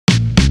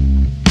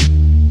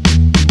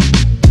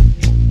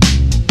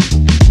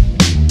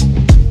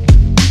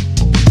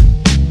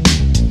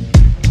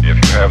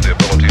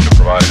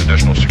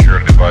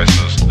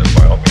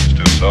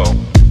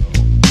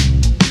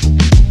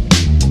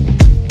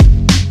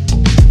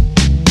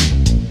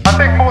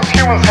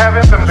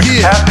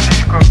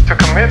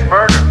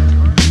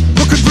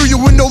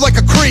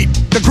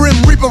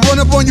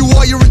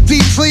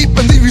sleep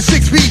and leave you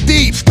 6 feet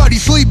deep. Study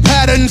sleep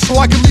patterns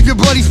so I can leave your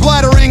bloody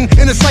splattering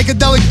in a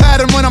psychedelic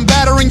pattern when I'm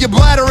battering your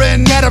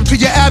bladdering. Add up to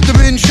your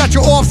abdomen, shut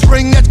your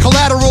offspring. That's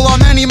collateral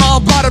on any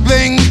mile, bada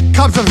bing.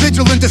 Cops are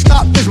vigilant to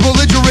stop this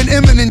belligerent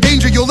imminent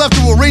danger. You'll have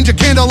to arrange a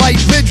candlelight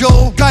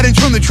vigil. Guidance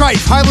from the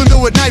trife, Highlander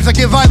with knives. I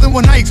get violent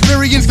when I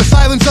experience the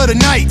silence of the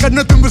night. Got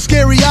nothing but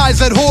scary eyes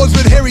that whores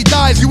with hairy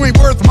thighs. You ain't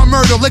worth my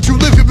murder, let you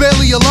live, you're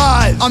barely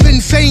alive. I'm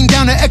insane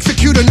down to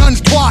execute a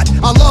nun's twat.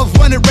 I love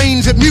when it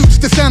rains, it mutes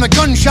the sound of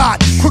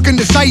gunshots. Quick and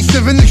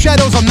decisive, in the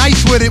shadows I'm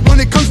nice with it. When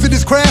it comes to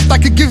this craft, I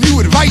could give you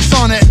advice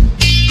on it.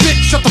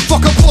 Bitch, shut the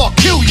fuck up or I'll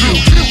kill you.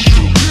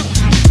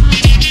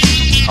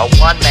 A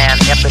one-man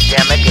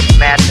epidemic of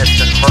madness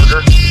and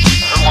murder.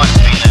 Who wants to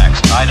be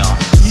next? I don't.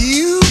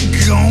 You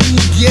gon'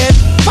 get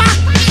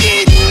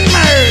fucking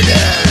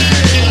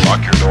murdered.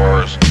 Lock your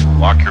doors,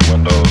 lock your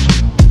windows.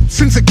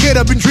 Since a kid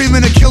I've been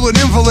dreaming of killing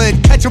invalid.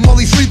 Catch him while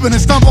he's sleeping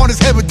and stomp on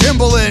his head with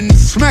Timberlands.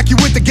 Smack you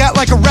with the gat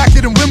like a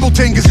racket in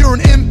Wimbledon. Cause you're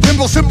an imp,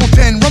 pimple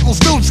simpleton,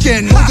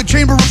 Rumpelstiltskin. Hold the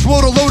chamber,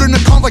 explode a load in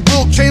a cunt like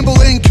Wilt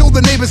Chamberlain. Kill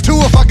the neighbors too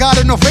if I got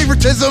it, no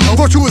favoritism.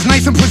 Thought you was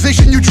nice in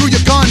position, you drew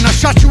your gun. I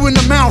shot you in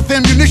the mouth,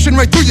 ammunition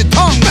right through your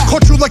tongue.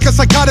 Caught you like a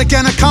psychotic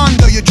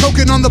anaconda. You're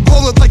choking on the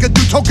bullet like a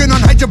dude token on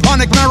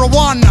hydroponic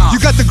marijuana.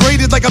 You got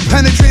degraded like a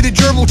penetrated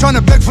gerbil. Trying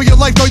to beg for your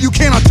life though you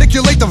can't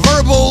articulate the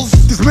verbals.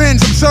 This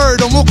man's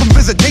absurd, unwelcome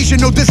visitation.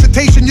 No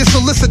dissertation, your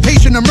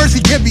solicitation of mercy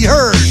can't be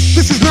heard.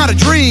 This is not a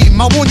dream,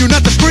 I warn you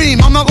not to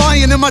scream. I'm not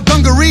lying in my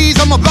dungarees,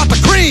 I'm about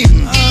to cream.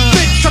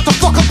 Bitch, shut the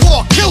fuck up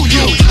or I'll kill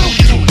you.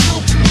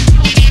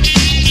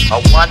 A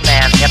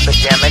one-man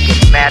epidemic of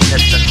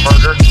madness and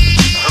murder.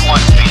 Who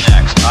wants to be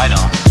next? I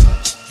don't.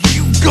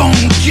 You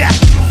gon' get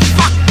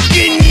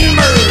fucking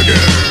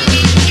murdered.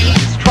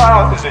 This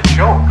trial is a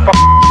joke.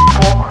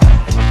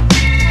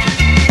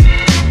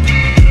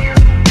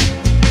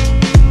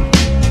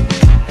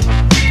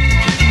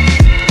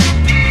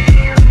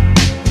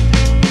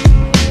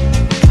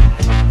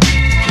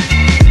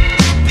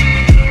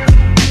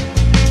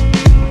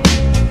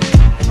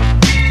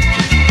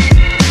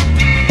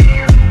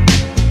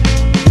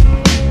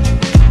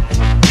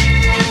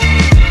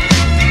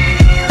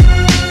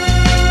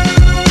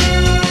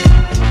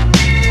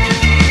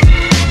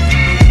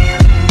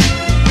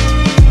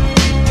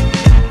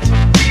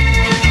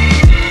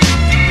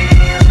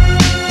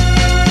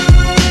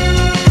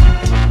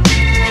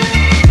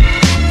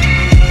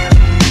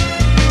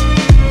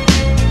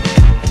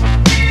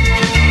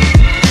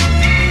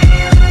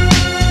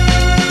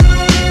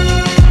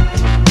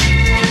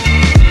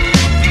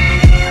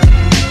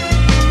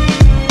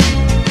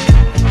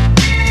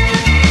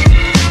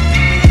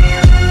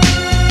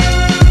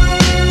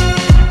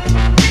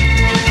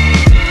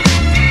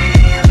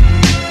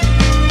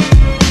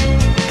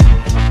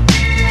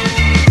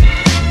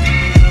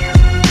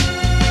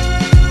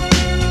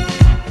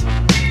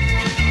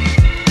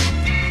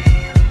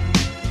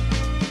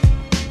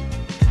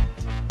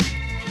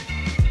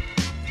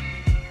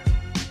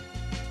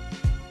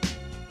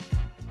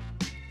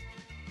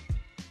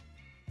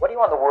 What do you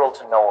want the world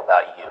to know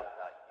about you?